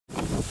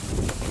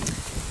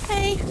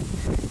Hey,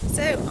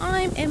 so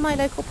I'm in my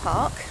local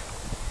park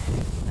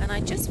and I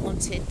just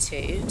wanted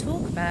to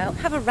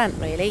have a rant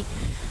really,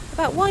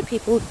 about why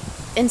people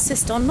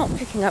insist on not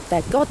picking up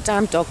their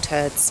goddamn dog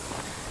turds.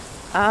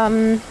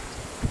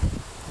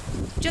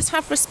 Just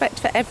have respect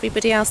for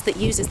everybody else that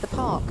uses the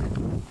park.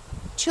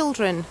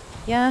 Children,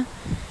 yeah?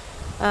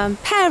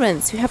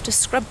 Parents who have to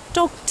scrub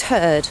dog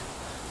turd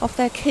off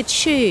their kids'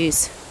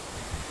 shoes,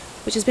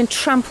 which has been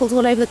trampled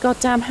all over the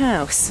goddamn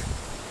house.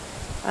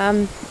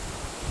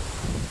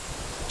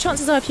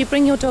 Chances are if you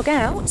bring your dog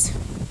out,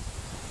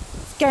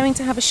 it's going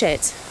to have a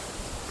shit.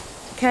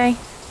 Okay?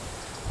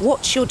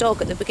 Watch your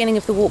dog at the beginning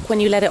of the walk when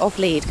you let it off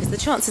lead, because the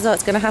chances are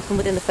it's going to happen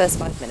within the first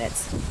 5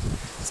 minutes.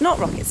 It's not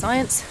rocket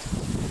science.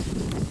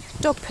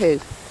 Dog poo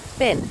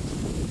bin.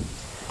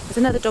 There's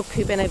another dog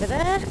poo bin over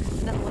there,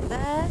 another one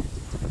there,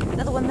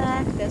 another one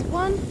there. There's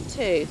 1,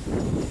 2,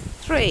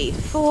 3,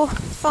 4,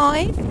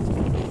 5,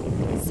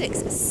 6.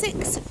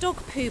 6 dog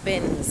poo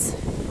bins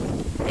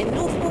in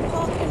Northmoor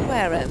Park in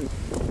Wareham.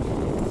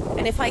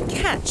 And if I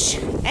catch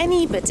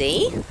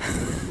anybody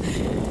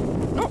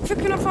not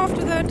picking up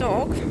after their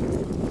dog,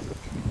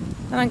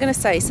 then I'm going to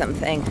say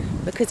something,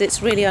 because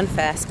it's really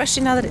unfair,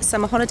 especially now that it's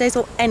summer holidays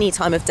or any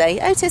time of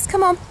day. Otis,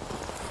 come on.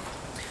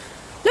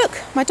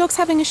 Look, my dog's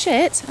having a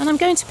shit and I'm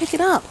going to pick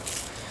it up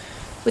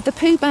with the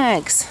poo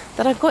bags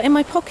that I've got in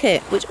my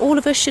pocket, which all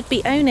of us should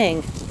be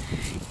owning.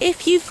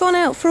 If you've gone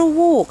out for a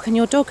walk and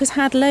your dog has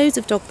had loads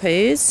of dog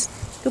poos,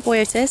 good boy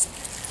Otis,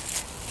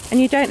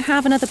 and you don't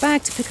have another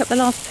bag to pick up the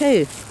last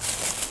poo,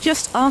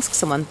 just ask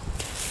someone.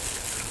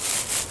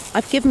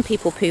 I've given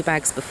people poo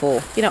bags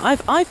before. You know,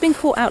 I've been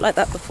caught out like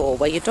that before,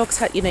 where your dog's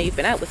had, you know, you've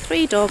been out with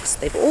 3 dogs,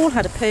 they've all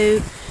had a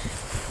poo,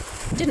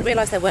 didn't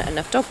realise there weren't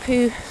enough dog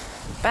poo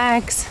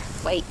bags.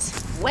 Wait,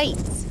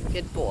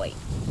 good boy.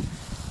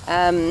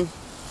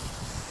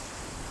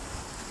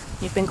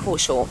 You've been caught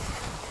short.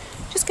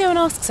 Just go and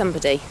ask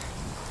somebody.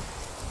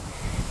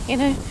 You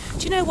know,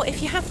 do you know what,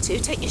 if you have to,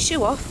 take your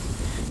shoe off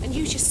and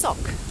use your sock.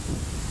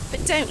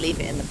 But don't leave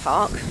it in the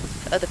park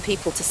for other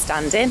people to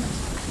stand in.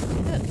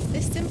 Look, it's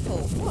this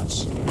simple.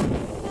 Watch.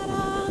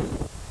 Ta-da!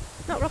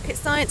 Not rocket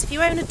science. If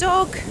you own a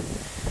dog,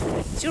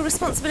 it's your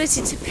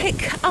responsibility to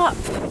pick up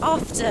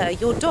after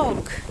your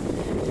dog.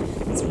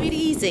 It's really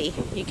easy.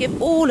 You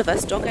give all of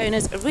us dog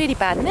owners a really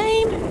bad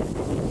name.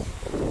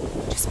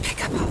 Just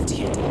pick up after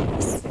your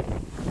dogs.